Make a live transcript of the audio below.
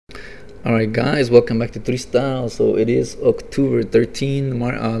Alright guys, welcome back to 3 Style. So it is October 13.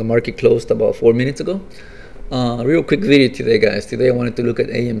 The market closed about 4 minutes ago. Real quick video today guys. Today I wanted to look at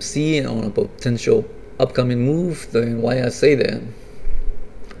AMC and on a potential upcoming move. Then why I say that,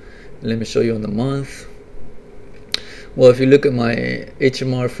 let me show you on the month. Well, if you look at my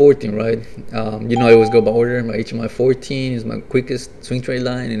HMR 14, right, I always go by order. My HMR 14 is my quickest swing trade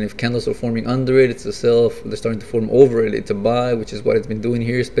line, and if candles are forming under it, it's a sell. If they're starting to form over it, it's a buy, which is what it's been doing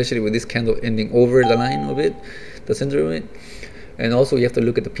here, especially with this candle ending over the line of it, the center of it. And also you have to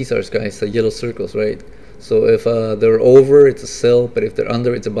look at the PSARs, guys, the yellow circles, right? So if they're over, it's a sell, but if they're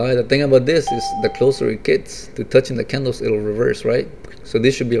under, it's a buy. The thing about this is the closer it gets to touching the candles, it'll reverse, right? So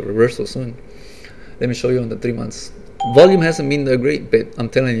this should be a reversal soon. Let me show you on the 3 months. Volume hasn't been that great, but I'm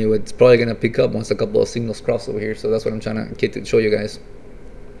telling you, it's probably gonna pick up once a couple of signals cross over here. So that's what I'm trying to get to show you guys.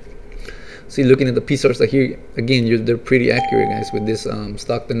 See, looking at the PSARs here again, they're pretty accurate, guys, with this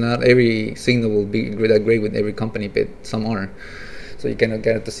stock. But not every signal will be that great with every company, but some are. So you kind of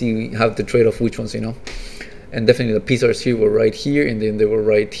got to see, have to trade off which ones, And definitely the PSARs here were right here, and then they were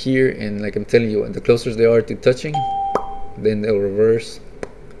right here. And like I'm telling you, the closer they are to touching, then they'll reverse.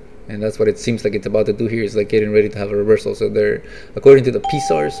 And that's what it seems like it's about to do here. It's like getting ready to have a reversal. So they're, according to the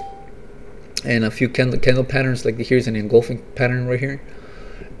PSARs and a few candle patterns, like here's an engulfing pattern right here,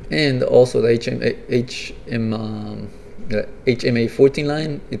 and also the HMA 14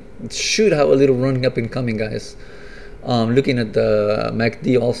 line, it should have a little run up and coming, guys. Looking at the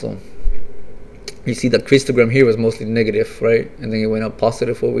MACD also, you see the Christogram here was mostly negative, right? And then it went up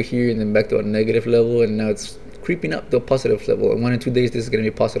positive over here, and then back to a negative level, and now it's creeping up to a positive level. In 1 or 2 days this is going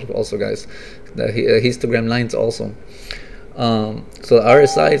to be positive also, guys. The histogram lines also. So the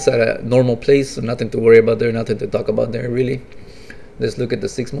RSI is at a normal place, so nothing to worry about there, nothing to talk about there really. Let's look at the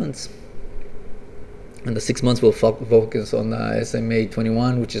 6 months, and the 6 months will focus on the SMA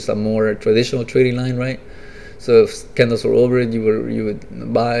 21, which is a more traditional trading line, right? So if candles are over it, you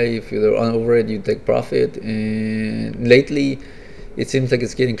would buy. If you're over it, you take profit. And lately it seems like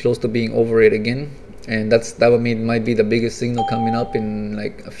it's getting close to being over it again. And that might be the biggest signal coming up in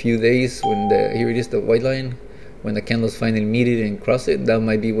like a few days, when here it is, the white line, when the candles finally meet it and cross it. That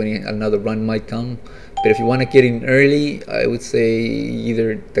might be when another run might come. But if you want to get in early, I would say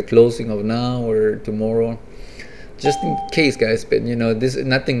either the closing of now or tomorrow, just in case, guys. But this,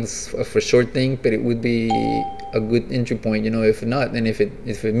 nothing's a for sure thing, but it would be a good entry point. If not, and if it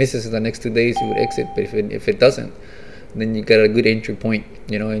misses in the next 2 days, you would exit. But if it doesn't, then you got a good entry point,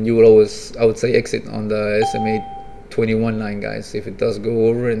 and you would always, I would say, exit on the SMA 21 line, guys. If it does go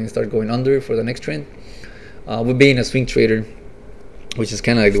over and then start going under for the next trend, with being a swing trader, which is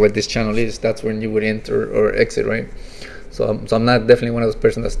kind of like what this channel is, that's when you would enter or exit, right? So I'm not definitely one of those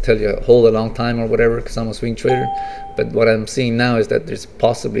persons that tell you hold a long time or whatever, because I'm a swing trader. But what I'm seeing now is that there's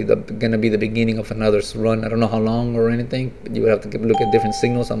possibly going to be the beginning of another run. I don't know how long or anything, but you would have to look at different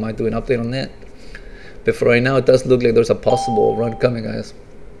signals. I might do an update on that. But for right now, it does look like there's a possible run coming, guys.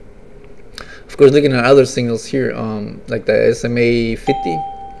 Of course, looking at other signals here, like the SMA 50,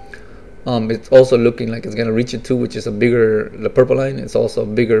 it's also looking like it's gonna reach it too, which is the purple line. It's also a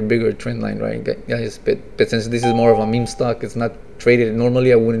bigger trend line, right, guys? But since this is more of a meme stock, it's not traded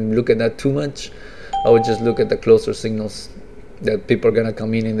normally, I wouldn't look at that too much. I would just look at the closer signals that people are gonna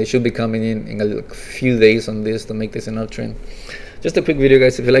come in, and they should be coming in a few days on this to make this an uptrend. Just a quick video,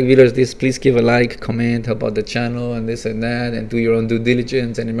 guys. If you like videos like this, please give a like, comment, help out the channel, and this and that, and do your own due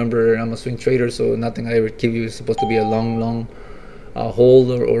diligence. And remember, I'm a swing trader, so nothing I ever give you is supposed to be a long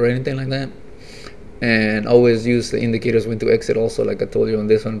hold or anything like that. And always use the indicators when to exit also, like I told you on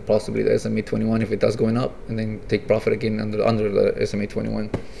this one, possibly the SMA 21 if it does going up, and then take profit again under the SMA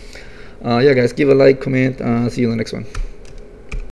 21. Yeah, guys, give a like, comment. See you in the next one.